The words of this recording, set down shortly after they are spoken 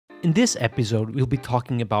In this episode, we'll be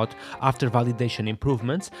talking about after validation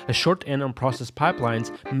improvements, a shorthand on process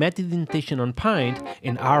pipelines, method indentation on Pint,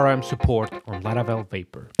 and RM support on Laravel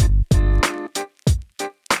Vapor.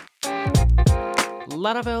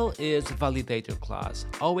 Laravel is a validator class,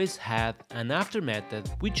 always had an after method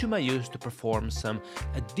which you may use to perform some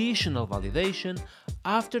additional validation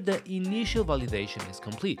after the initial validation is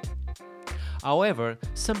complete. However,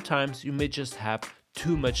 sometimes you may just have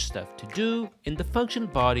too much stuff to do and the function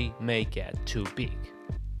body may get too big.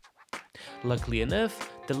 Luckily enough,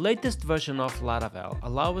 the latest version of Laravel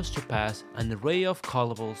allows us to pass an array of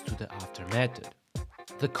callables to the after method.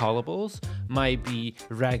 The callables might be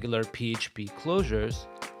regular PHP closures,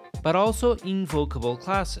 but also invocable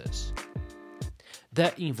classes.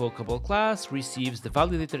 The invocable class receives the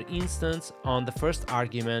validator instance on the first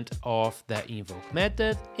argument of the invoke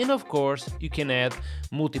method, and of course, you can add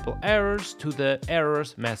multiple errors to the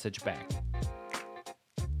errors message back.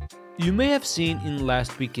 You may have seen in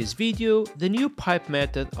last week's video the new pipe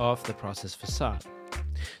method of the process facade.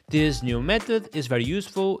 This new method is very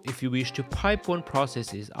useful if you wish to pipe one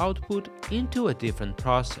process's output into a different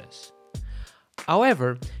process.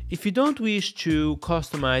 However, if you don't wish to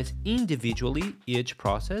customize individually each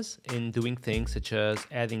process in doing things such as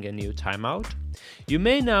adding a new timeout, you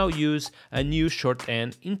may now use a new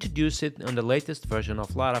shorthand introduced on the latest version of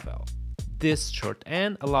Laravel. This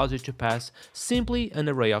shorthand allows you to pass simply an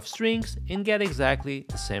array of strings and get exactly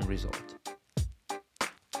the same result.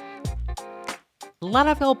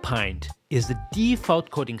 Laravel Pint is the default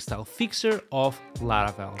coding style fixer of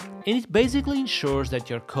Laravel, and it basically ensures that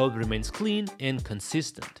your code remains clean and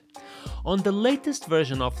consistent. On the latest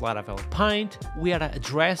version of Laravel Pint, we are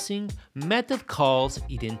addressing method calls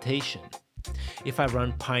indentation. If I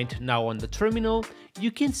run Pint now on the terminal,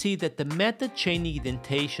 you can see that the method chaining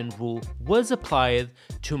indentation rule was applied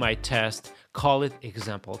to my test, call it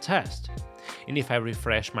example test. And if I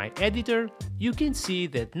refresh my editor, you can see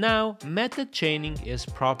that now method chaining is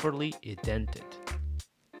properly indented.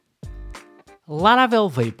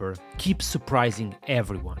 Laravel Vapor keeps surprising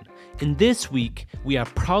everyone, and this week we are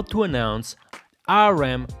proud to announce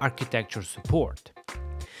RM architecture support.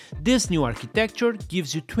 This new architecture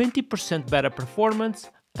gives you 20% better performance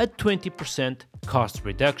at 20% cost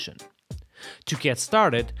reduction. To get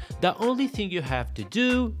started, the only thing you have to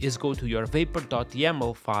do is go to your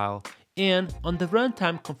vapor.yaml file and on the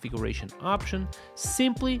runtime configuration option,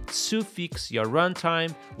 simply suffix your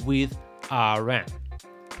runtime with RM.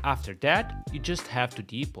 After that, you just have to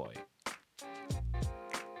deploy.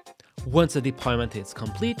 Once the deployment is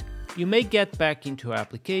complete, you may get back into your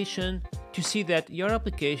application to see that your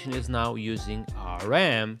application is now using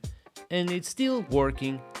RM and it's still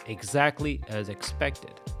working exactly as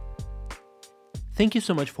expected. Thank you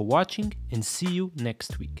so much for watching and see you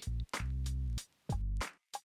next week.